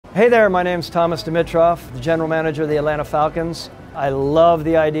Hey there, my name's Thomas Dimitroff, the General Manager of the Atlanta Falcons. I love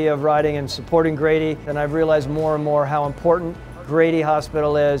the idea of riding and supporting Grady, and I've realized more and more how important Grady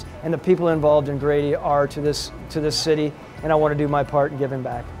Hospital is and the people involved in Grady are to this city, and I want to do my part in giving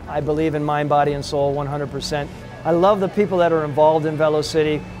back. I believe in mind, body, and soul 100%. I love the people that are involved in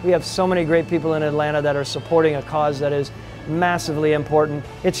VeloCity. We have so many great people in Atlanta that are supporting a cause that is massively important.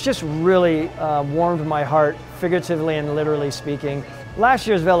 It's just really warmed my heart, figuratively and literally speaking. Last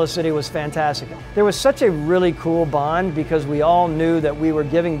year's VeloCity was fantastic. There was such a really cool bond because we all knew that we were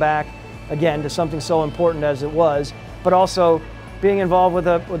giving back, again, to something so important as it was, but also being involved with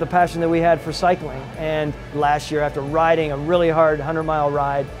the passion that we had for cycling. And last year, after riding a really hard 100-mile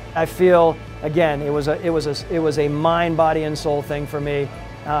ride, I feel, again, it was a mind, body, and soul thing for me.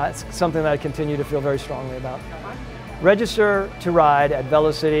 It's something that I continue to feel very strongly about. Register to ride at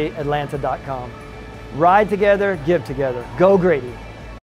velocityatlanta.com. Ride together, give together. Go Grady.